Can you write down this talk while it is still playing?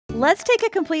Let's take a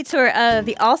complete tour of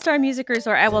the All-Star Music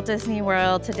Resort at Walt Disney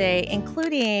World today,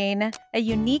 including a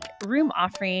unique room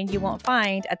offering you won't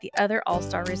find at the other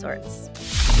All-Star resorts.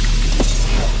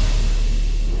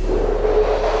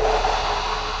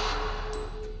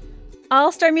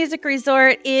 All-Star Music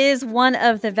Resort is one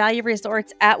of the value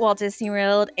resorts at Walt Disney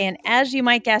World, and as you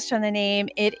might guess from the name,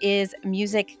 it is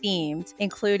music themed,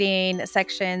 including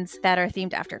sections that are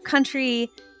themed after country,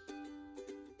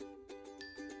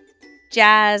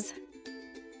 jazz,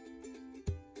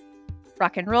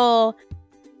 rock and roll,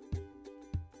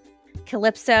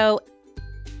 calypso,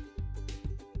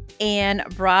 and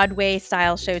Broadway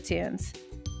style show tunes.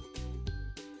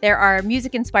 There are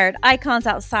music-inspired icons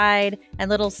outside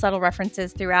and little subtle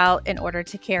references throughout in order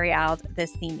to carry out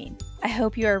this theming. I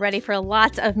hope you are ready for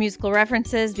lots of musical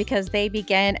references because they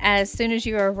begin as soon as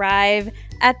you arrive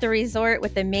at the resort,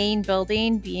 with the main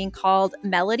building being called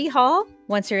Melody Hall.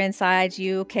 Once you're inside,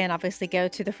 you can obviously go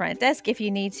to the front desk if you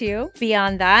need to.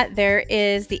 Beyond that, there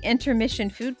is the intermission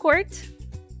food court.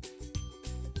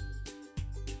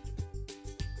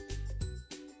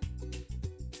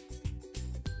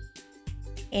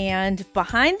 And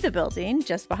behind the building,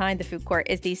 just behind the food court,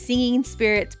 is the Singing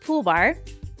Spirits pool bar.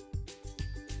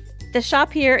 The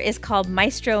shop here is called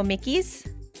Maestro Mickey's.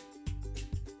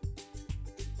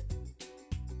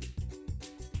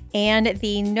 And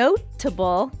the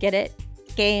notable, get it,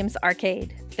 Games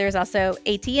Arcade. There's also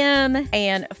ATM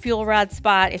and a fuel rod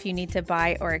spot if you need to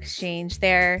buy or exchange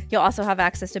there. You'll also have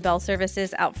access to bell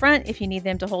services out front if you need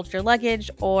them to hold your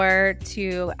luggage or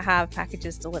to have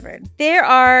packages delivered. There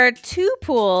are two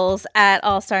pools at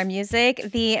All-Star Music,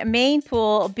 the main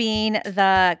pool being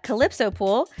the Calypso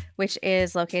pool, which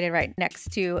is located right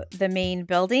next to the main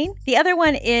building. The other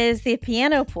one is the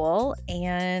piano pool,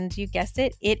 and you guessed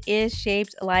it, it is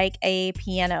shaped like a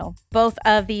piano. Both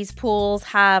of these pools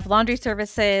have laundry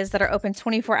services that are open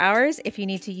 24 hours if you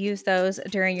need to use those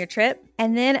during your trip.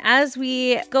 And then as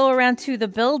we go around to the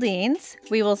buildings,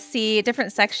 we will see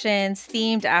different sections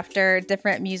themed after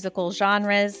different musical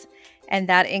genres, and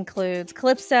that includes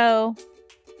calypso,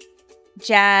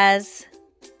 jazz,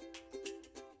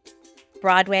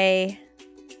 Broadway,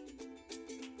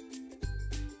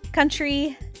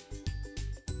 country,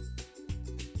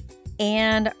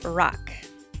 and rock.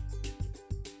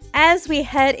 As we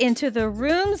head into the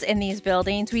rooms in these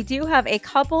buildings, we do have a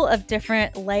couple of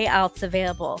different layouts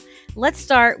available. Let's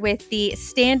start with the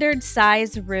standard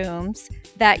size rooms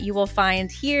that you will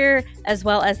find here, as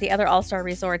well as the other All-Star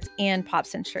resorts and Pop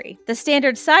Century. The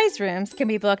standard size rooms can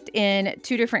be booked in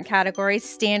two different categories,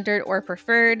 standard or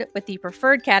preferred, with the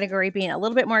preferred category being a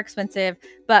little bit more expensive,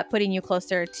 but putting you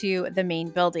closer to the main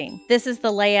building. This is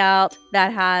the layout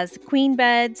that has queen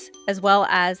beds, as well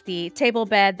as the table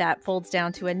bed that folds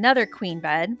down to another queen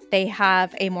bed. They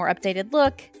have a more updated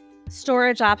look,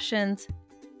 storage options,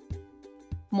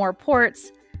 more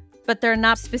ports, but they're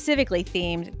not specifically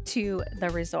themed to the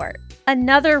resort.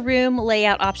 Another room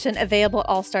layout option available at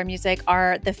All-Star Music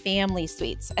are the family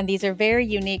suites, and these are very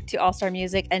unique to All-Star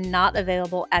Music and not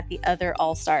available at the other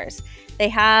All-Stars. They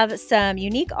have some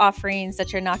unique offerings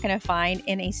that you're not going to find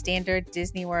in a standard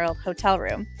Disney World hotel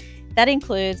room. That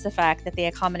includes the fact that they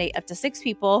accommodate up to 6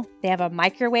 people. They have a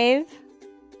microwave,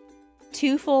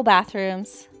 2 full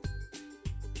bathrooms,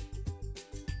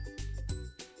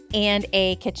 and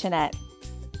a kitchenette.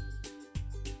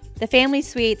 The family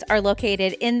suites are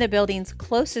located in the buildings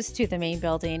closest to the main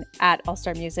building at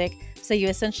All-Star Music, so you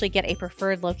essentially get a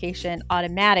preferred location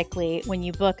automatically when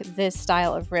you book this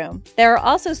style of room. There are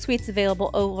also suites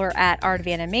available over at Art of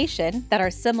Animation that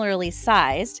are similarly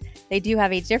sized. They do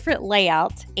have a different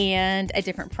layout and a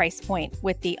different price point,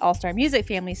 with the All-Star Music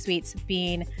family suites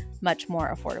being much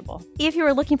more affordable. If you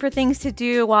are looking for things to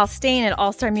do while staying at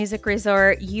All-Star Music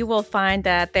Resort, you will find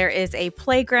that there is a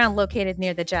playground located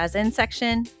near the Jazz Inn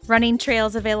section, running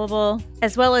trails available,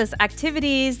 as well as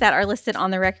activities that are listed on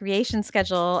the recreation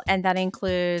schedule, and that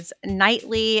includes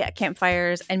nightly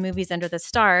campfires and movies under the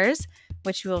stars,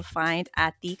 which you will find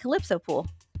at the Calypso pool.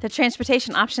 The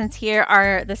transportation options here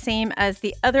are the same as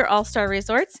the other All-Star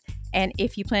resorts, and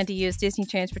if you plan to use Disney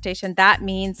transportation, that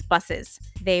means buses.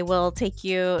 They will take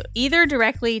you either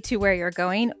directly to where you're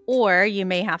going, or you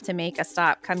may have to make a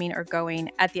stop coming or going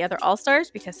at the other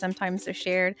All-Stars because sometimes they're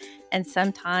shared and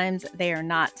sometimes they are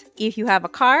not. If you have a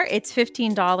car, it's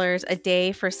 $15 a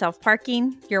day for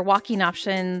self-parking. Your walking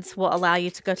options will allow you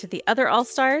to go to the other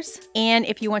All-Stars. And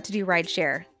if you want to do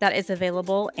rideshare, that is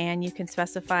available, and you can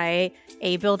specify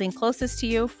a building closest to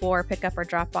you for pickup or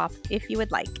drop off if you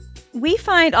would like. We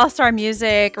find All-Star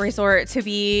Music Resort to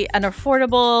be an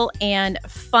affordable and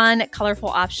fun, colorful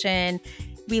option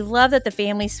We love that the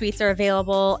family suites are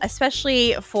available,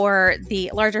 especially for the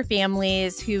larger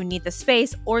families who need the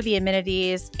space or the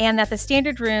amenities, and that the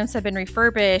standard rooms have been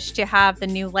refurbished to have the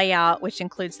new layout, which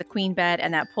includes the queen bed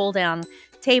and that pull-down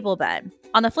table bed.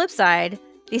 On the flip side,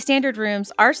 the standard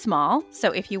rooms are small,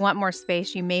 so if you want more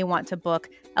space, you may want to book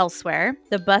elsewhere.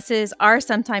 The buses are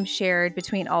sometimes shared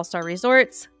between all-star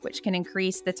resorts, which can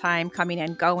increase the time coming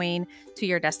and going to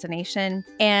your destination.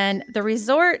 And the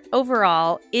resort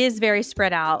overall is very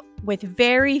spread out, with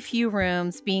very few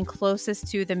rooms being closest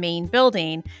to the main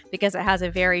building because it has a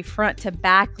very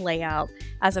front-to-back layout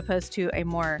as opposed to a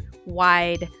more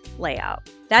wide layout.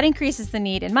 That increases the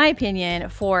need, in my opinion,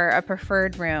 for a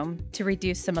preferred room to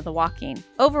reduce some of the walking.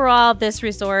 Overall, this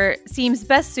resort seems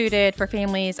best suited for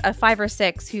families of 5 or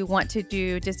 6 who want to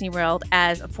do Disney World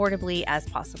as affordably as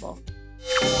possible.